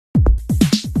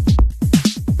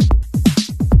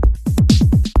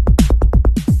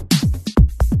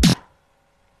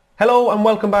Hello and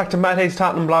welcome back to Mate's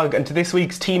Tottenham blog and to this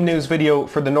week's team news video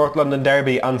for the North London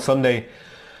derby on Sunday.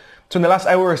 So in the last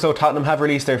hour or so, Tottenham have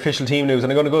released their official team news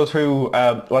and I'm going to go through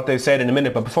what they've said in a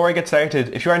minute. But before I get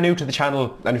started, if you are new to the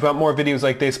channel and if you want more videos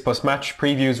like this, plus match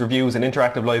previews, reviews and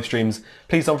interactive live streams,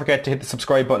 please don't forget to hit the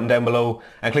subscribe button down below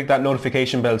and click that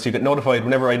notification bell so you get notified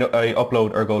whenever I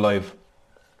upload or go live.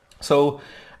 So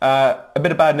a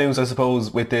bit of bad news, I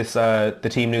suppose, with this the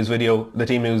team news video, the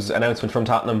team news announcement from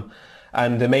Tottenham.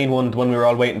 And the main one, the one we were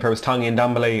all waiting for, was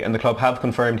Ndombele, and the club have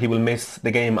confirmed he will miss the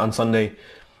game on Sunday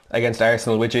against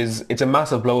Arsenal, which it's a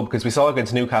massive blow because we saw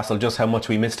against Newcastle just how much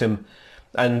we missed him.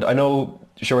 And I know,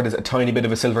 sure, there's a tiny bit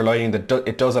of a silver lining that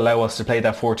it does allow us to play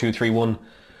that 4-2-3-1,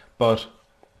 but,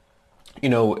 you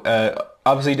know,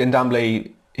 obviously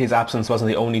Ndombele, his absence wasn't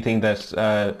the only thing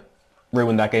that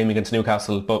ruined that game against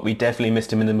Newcastle, but we definitely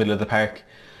missed him in the middle of the park.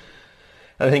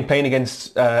 And I think playing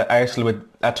against Arsenal with,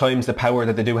 at times, the power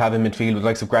that they do have in midfield with the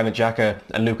likes of Granit Xhaka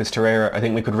and Lucas Torreira, I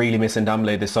think we could really miss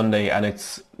Ndombele this Sunday, and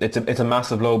it's a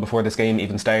massive blow before this game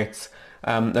even starts.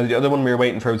 Now the other one we were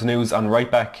waiting for was news on right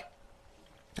back,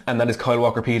 and that is Kyle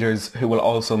Walker-Peters, who will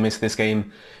also miss this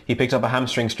game. He picked up a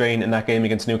hamstring strain in that game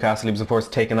against Newcastle. He was of course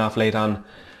taken off late on,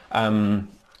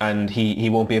 and he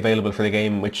won't be available for the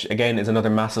game, which again is another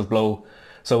massive blow.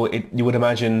 So you would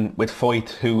imagine with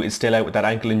Foyth, who is still out with that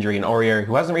ankle injury, and Aurier,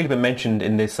 who hasn't really been mentioned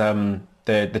in this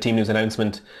the team news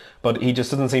announcement, but he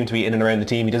just doesn't seem to be in and around the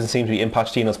team. He doesn't seem to be in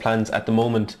Pochettino's plans at the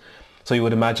moment. So you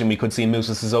would imagine we could see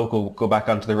Moussa Sissoko go back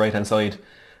onto the right-hand side.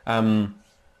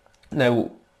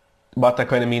 Now, what that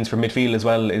kind of means for midfield as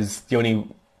well is the only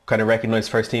kind of recognised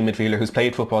first-team midfielder who's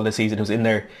played football this season, who's in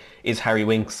there, is Harry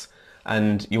Winks.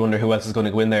 And you wonder who else is going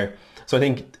to go in there. So I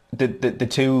think the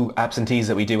two absentees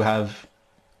that we do have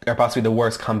are possibly the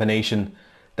worst combination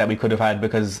that we could have had,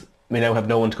 because we now have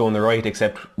no one to go on the right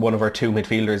except one of our two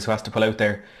midfielders who has to pull out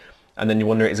there. And then you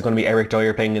wonder, is it going to be Eric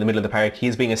Dyer playing in the middle of the park?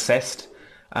 He's being assessed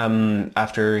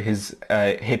after his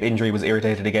hip injury was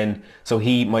irritated again, so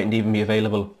he mightn't even be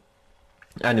available.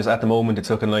 And just at the moment it's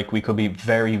looking like we could be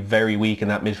very, very weak in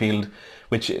that midfield,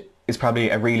 which is probably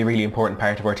a really, really important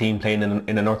part of our team playing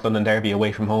in a North London derby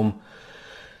away from home.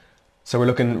 So we're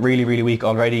looking really, really weak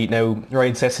already. Now,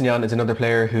 Ryan Sessegnon is another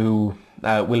player who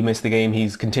will miss the game.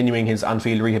 He's continuing his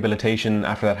on-field rehabilitation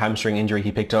after that hamstring injury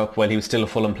he picked up while he was still a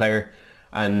Fulham player.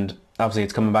 And obviously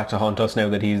it's coming back to haunt us now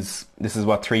that this is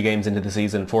 4 games into the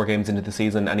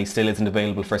season, and he still isn't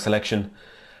available for selection.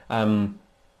 But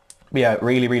yeah,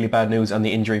 really, really bad news on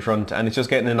the injury front. And it's just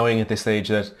getting annoying at this stage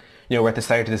that, you know, we're at the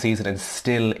start of the season and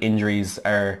still injuries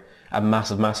are a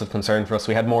massive, massive concern for us.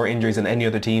 We had more injuries than any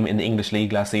other team in the English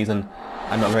League last season,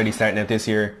 and already starting out this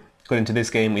year, going into this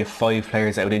game, we have 5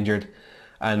 players out injured,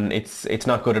 and it's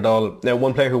not good at all. Now,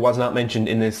 one player who was not mentioned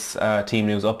in this team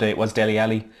news update was Dele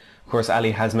Alli. Of course,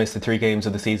 Ali has missed the 3 games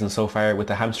of the season so far with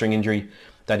the hamstring injury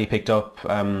that he picked up,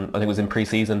 I think it was in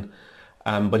pre-season.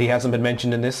 But he hasn't been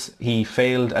mentioned in this. He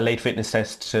failed a late fitness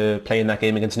test to play in that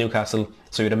game against Newcastle.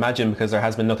 So you'd imagine, because there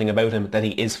has been nothing about him, that he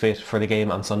is fit for the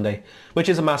game on Sunday, which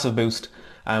is a massive boost.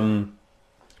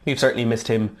 We've certainly missed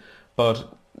him,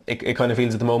 but it kind of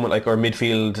feels at the moment like our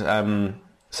midfield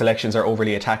selections are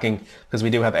overly attacking, because we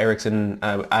do have Eriksen,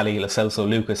 Ali, Lo Celso,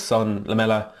 Lucas, Son,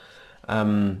 Lamela.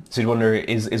 So you'd wonder,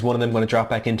 is one of them going to drop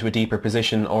back into a deeper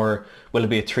position, or will it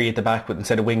be a 3 at the back with,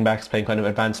 instead of wing backs, playing kind of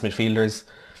advanced midfielders?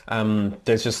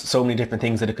 There's just so many different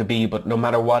things that it could be, but no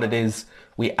matter what it is,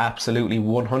 we absolutely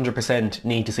 100%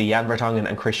 need to see Jan Vertonghen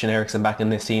and Christian Eriksen back in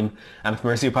this team. And if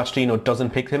Mauricio Pochettino doesn't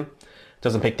pick them,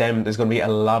 there's going to be a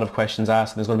lot of questions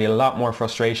asked. There's going to be a lot more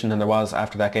frustration than there was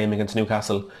after that game against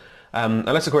Newcastle.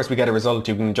 Unless of course we get a result,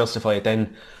 you can justify it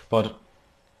then, but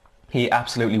he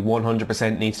absolutely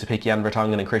 100% needs to pick Jan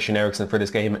Vertonghen and Christian Eriksen for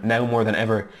this game, now more than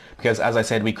ever, because as I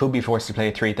said, we could be forced to play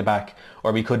a 3 at the back,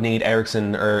 or we could need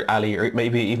Eriksen or Ali, or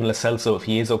maybe even Lo Celso, if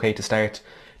he is okay to start,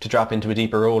 to drop into a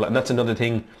deeper role. And that's another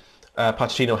thing.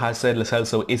 Pochettino has said Lo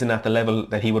Celso isn't at the level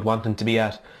that he would want him to be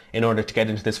at in order to get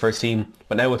into this first team.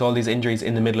 But now with all these injuries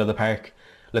in the middle of the park,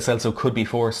 Lo Celso could be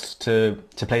forced to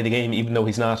play the game, even though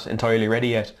he's not entirely ready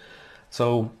yet.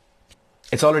 So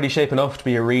it's already shaping up to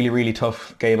be a really, really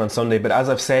tough game on Sunday. But as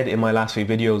I've said in my last few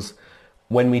videos,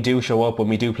 when we do show up, when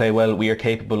we do play well, we are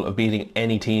capable of beating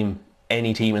any team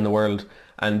in the world.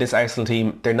 And this Arsenal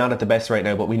team, they're not at the best right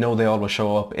now, but we know they always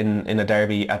show up in a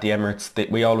derby at the Emirates.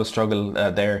 We always struggle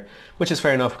there, which is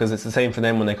fair enough, because it's the same for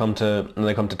them when they come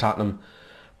to Tottenham.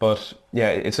 But yeah,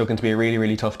 it's looking to be a really,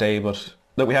 really tough day. But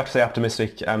look, we have to stay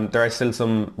optimistic. There are still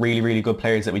some really, really good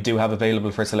players that we do have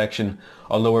available for selection,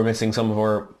 although we're missing some of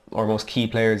our most key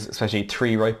players, especially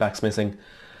 3 right backs missing.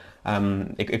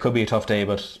 It could be a tough day,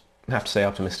 but have to say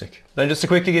optimistic. Now, just to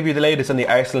quickly give you the latest on the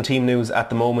Arsenal team news at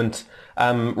the moment.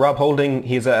 Rob Holding,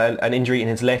 he has an injury in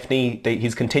his left knee.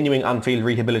 He's continuing on-field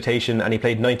rehabilitation, and he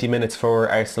played 90 minutes for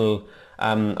Arsenal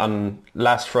on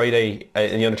last Friday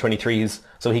in the under-23s,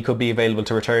 so he could be available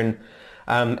to return.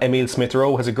 Emile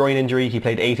Smith-Rowe has a groin injury. He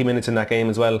played 80 minutes in that game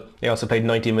as well. He also played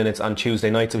 90 minutes on Tuesday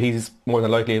night, so he's more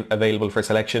than likely available for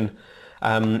selection.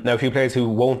 Now, a few players who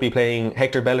won't be playing: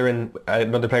 Hector Bellerin,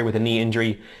 another player with a knee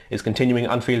injury, is continuing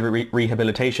on-field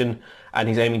rehabilitation, and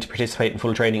he's aiming to participate in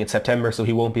full training in September, so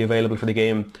he won't be available for the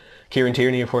game. Kieran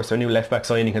Tierney, of course, their new left-back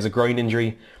signing, has a groin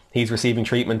injury. He's receiving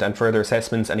treatment and further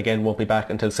assessments, and again won't be back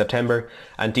until September.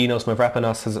 And Dinos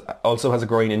Mavropanos also has a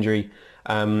groin injury,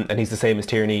 and he's the same as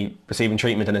Tierney, receiving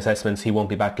treatment and assessments. He won't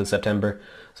be back till September.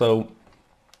 So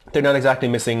they're not exactly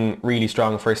missing really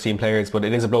strong first-team players, but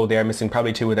it is a blow. They are missing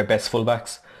probably two of their best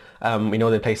fullbacks. We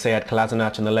know they play Sead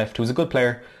Kolasinac on the left, who's a good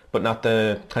player, but not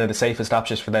the kind of the safest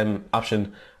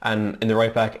option. And in the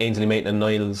right back, Ainsley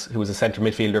Maitland-Niles, who is a centre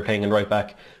midfielder playing in right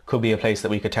back, could be a place that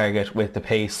we could target with the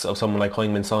pace of someone like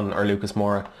Heung-min Son or Lucas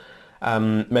Moura.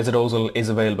 Mesut Ozil is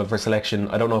available for selection.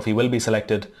 I don't know if he will be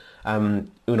selected.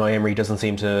 Unai Emery doesn't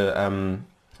seem to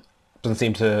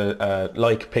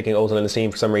like picking Ozil in his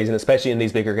team for some reason, especially in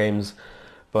these bigger games.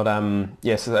 But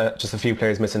yes, just a few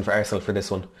players missing for Arsenal for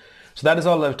this one. So that is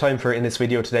all I have time for in this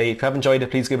video today. If you have enjoyed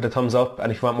it, please give it a thumbs up, and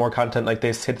if you want more content like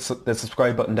this, hit the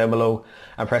subscribe button down below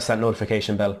and press that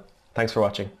notification bell. Thanks for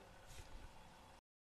watching.